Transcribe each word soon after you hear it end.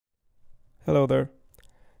Hello there.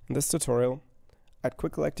 In this tutorial, I'd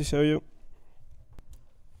quickly like to show you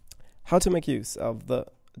how to make use of the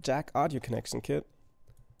jack audio connection kit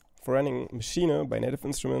for running MASCHINE by Native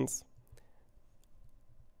Instruments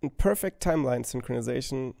in perfect timeline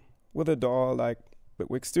synchronization with a DAW like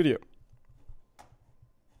Bitwig Studio.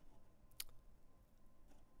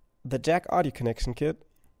 The jack audio connection kit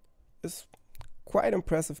is quite an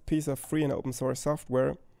impressive piece of free and open source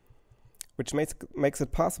software which makes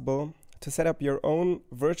it possible to set up your own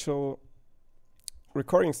virtual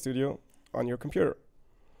recording studio on your computer.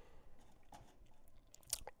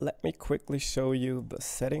 Let me quickly show you the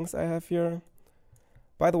settings I have here.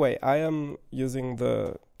 By the way, I am using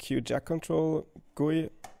the Q jack control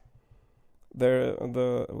GUI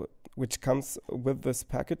which comes with this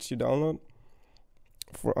package you download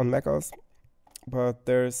on macOS, but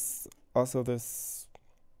there's also this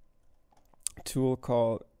tool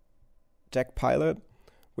called Jack Pilot,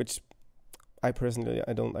 which I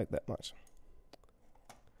don't like that much.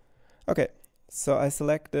 Okay, so I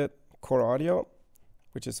selected Core Audio,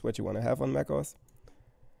 which is what you want to have on macOS,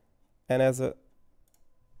 and as a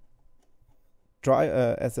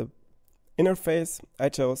interface, I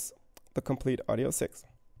chose the Complete Audio 6.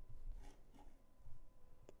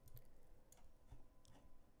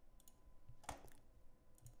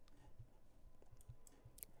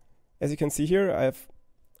 As you can see here, I have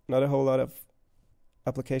not a whole lot of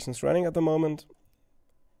applications running at the moment.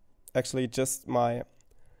 Actually, just my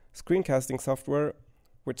screencasting software,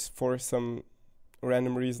 which for some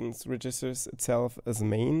random reasons registers itself as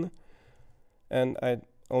main, and I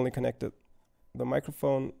only connected the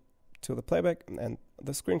microphone to the playback and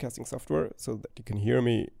the screencasting software so that you can hear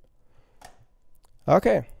me.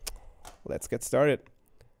 Okay, let's get started.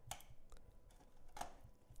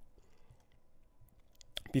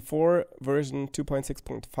 Before version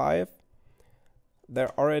 2.6.5,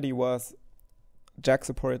 there already was jack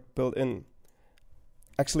support built in,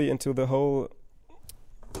 actually into the whole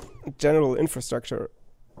general infrastructure,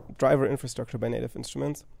 driver infrastructure by Native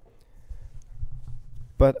Instruments.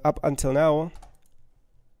 But up until now,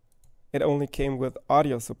 it only came with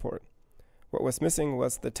audio support. What was missing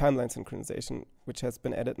was the timeline synchronization, which has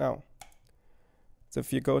been added now. So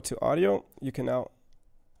if you go to audio, you can now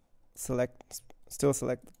still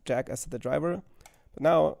select jack as the driver, but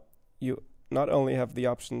now you not only have the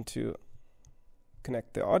option to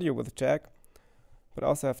connect the audio with jack, but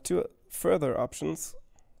also have two further options,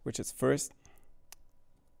 which is first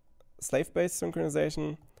slave-based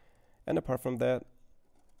synchronization, and apart from that,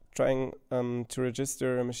 trying to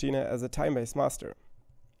register MASCHINE as a time-based master.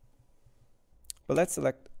 But let's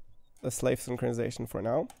select a slave synchronization for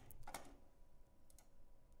now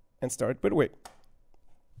and start Bitwig.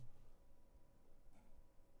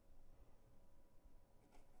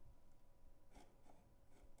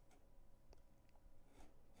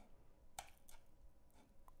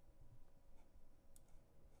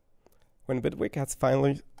 When Bitwig has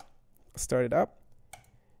finally started up,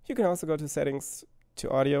 you can also go to settings, to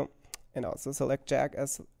audio, and also select jack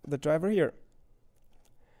as the driver here.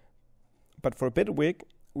 But for Bitwig,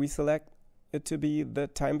 we select it to be the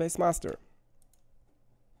time-based master.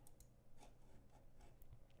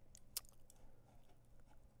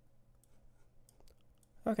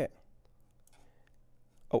 Okay.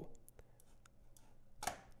 Oh.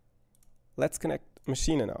 Let's connect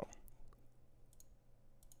MASCHINE now.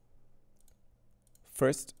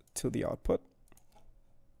 First to the output,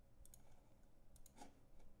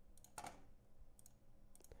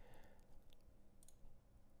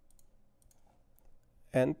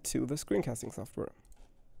 and to the screencasting software.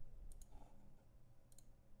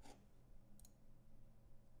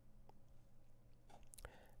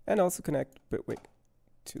 And also connect Bitwig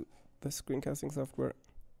to the screencasting software.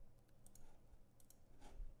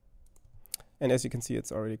 And as you can see,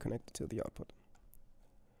 it's already connected to the output.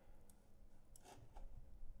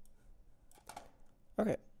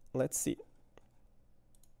 Okay, let's see.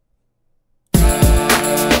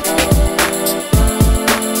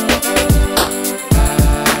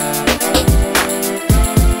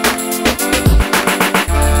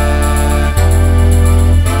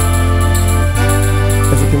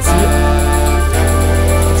 As you can see,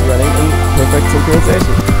 it's running in perfect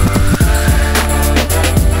synchronization.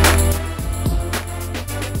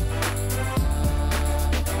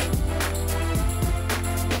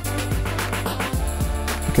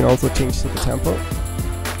 You can also change the tempo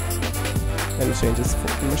and changes for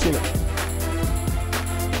the MASCHINE.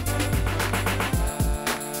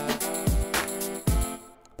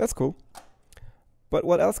 That's cool. But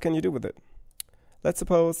what else can you do with it? Let's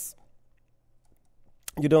suppose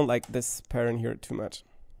you don't like this pattern here too much.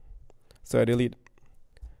 So I delete.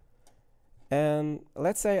 And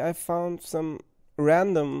let's say I found some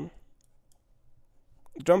random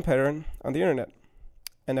drum pattern on the internet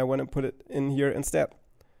and I want to put it in here instead.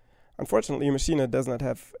 Unfortunately, Maschine does not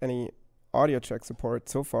have any audio track support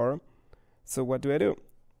so far. So what do?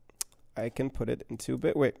 I can put it into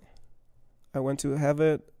Bitwig. I want to have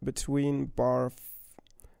it between bar,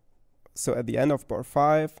 so at the end of bar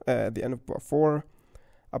 5, at the end of bar 4,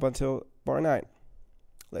 up until bar 9.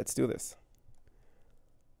 Let's do this.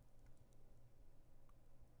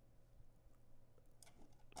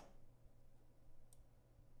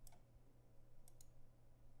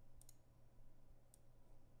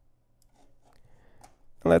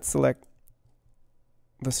 Let's select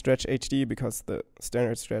the stretch HD because the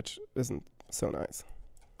standard stretch isn't so nice.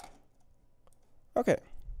 Okay.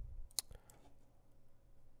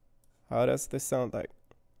 How does this sound like?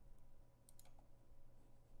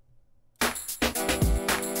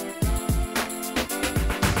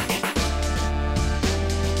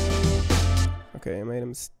 Okay, I made a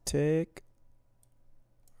mistake.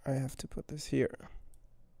 I have to put this here.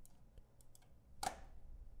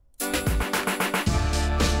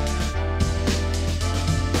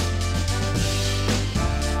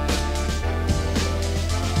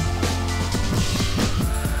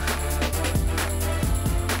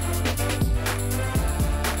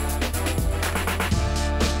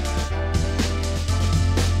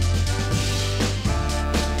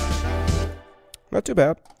 Not too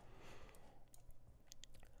bad.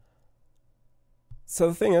 So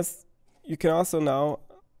the thing is, you can also now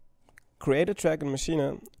create a track in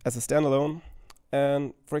Maschine as a standalone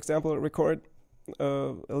and, for example, record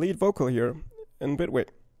a lead vocal here in Bitwig.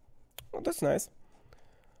 Well, that's nice.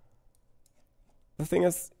 The thing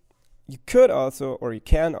is, you could also, or you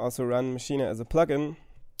can also run Maschine as a plugin,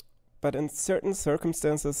 but in certain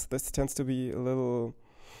circumstances this tends to be a little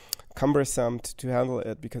cumbersome to handle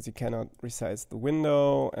it because you cannot resize the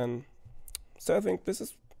window, and so I think this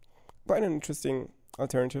is quite an interesting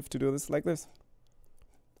alternative to do this like this.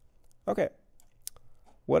 Okay,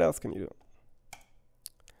 what else can you do?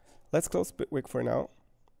 Let's close Bitwig for now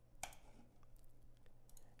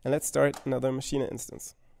and let's start another Maschine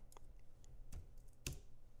instance.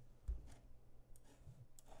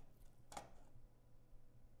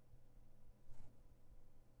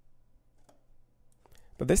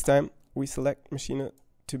 But this time we select Maschine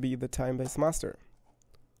to be the time-based master.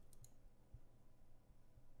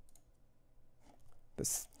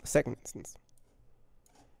 This second instance.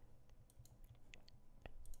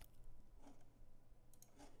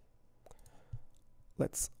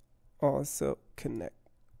 Let's also connect.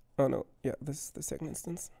 Oh no, yeah, this is the second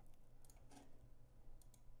instance.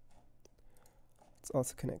 Let's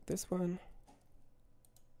also connect this one.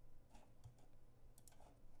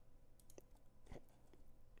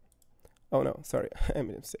 Oh no, sorry, I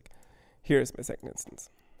made a mistake. Here's my second instance.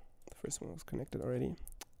 The first one was connected already.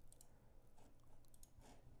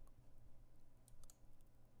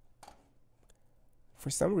 For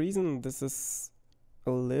some reason, this is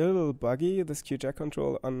a little buggy, this QJack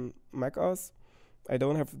control on Mac OS. I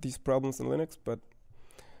don't have these problems in Linux, but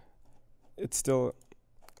it's still,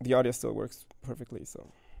 the audio still works perfectly,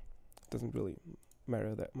 so it doesn't really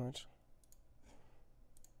matter that much.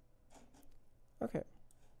 Okay.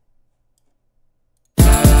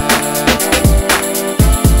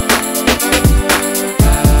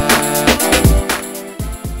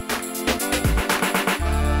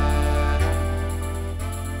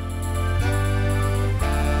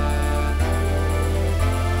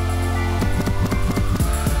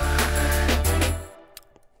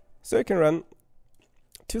 So you can run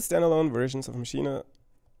 2 standalone versions of Maschine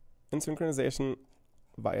in synchronization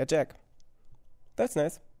via Jack. That's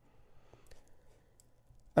nice.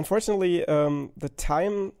 Unfortunately, the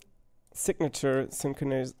time signature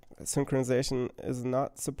synchronization is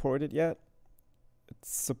not supported yet. It's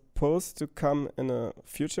supposed to come in a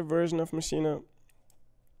future version of Maschine,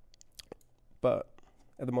 but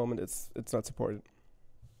at the moment it's not supported.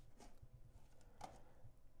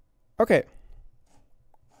 Okay.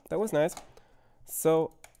 That was nice.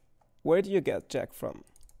 So, where do you get Jack from?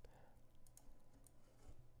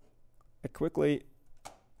 I quickly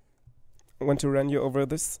want to run you over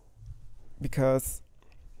this because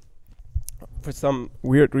for some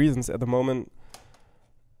weird reasons at the moment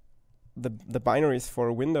the binaries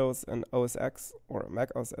for Windows and OS X, or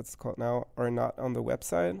Mac OS as it's called now, are not on the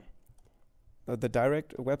website, the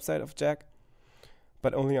direct website of Jack,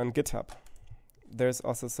 but only on GitHub. There's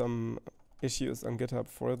also some issues on GitHub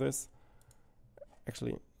for this,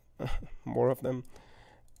 actually more of them,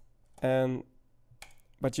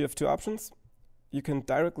 but you have 2 options. You can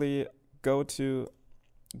directly go to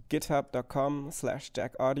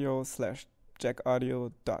github.com/jackaudio/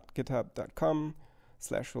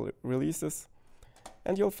 jackaudio.github.com/releases,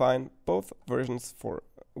 and you'll find both versions for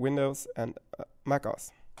Windows and Mac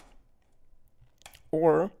OS.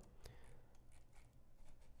 Or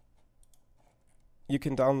you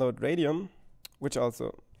can download Radium, which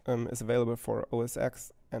also is available for OS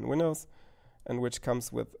X and Windows, and which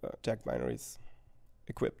comes with Jack binaries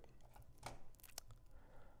equipped.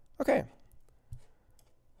 Okay,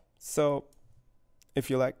 so if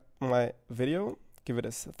you like my video, give it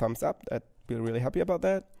a thumbs up. I'd be really happy about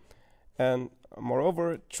that. And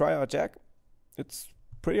moreover, try out Jack. It's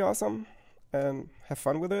pretty awesome, and have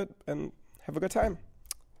fun with it, and have a good time.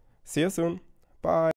 See you soon. Bye.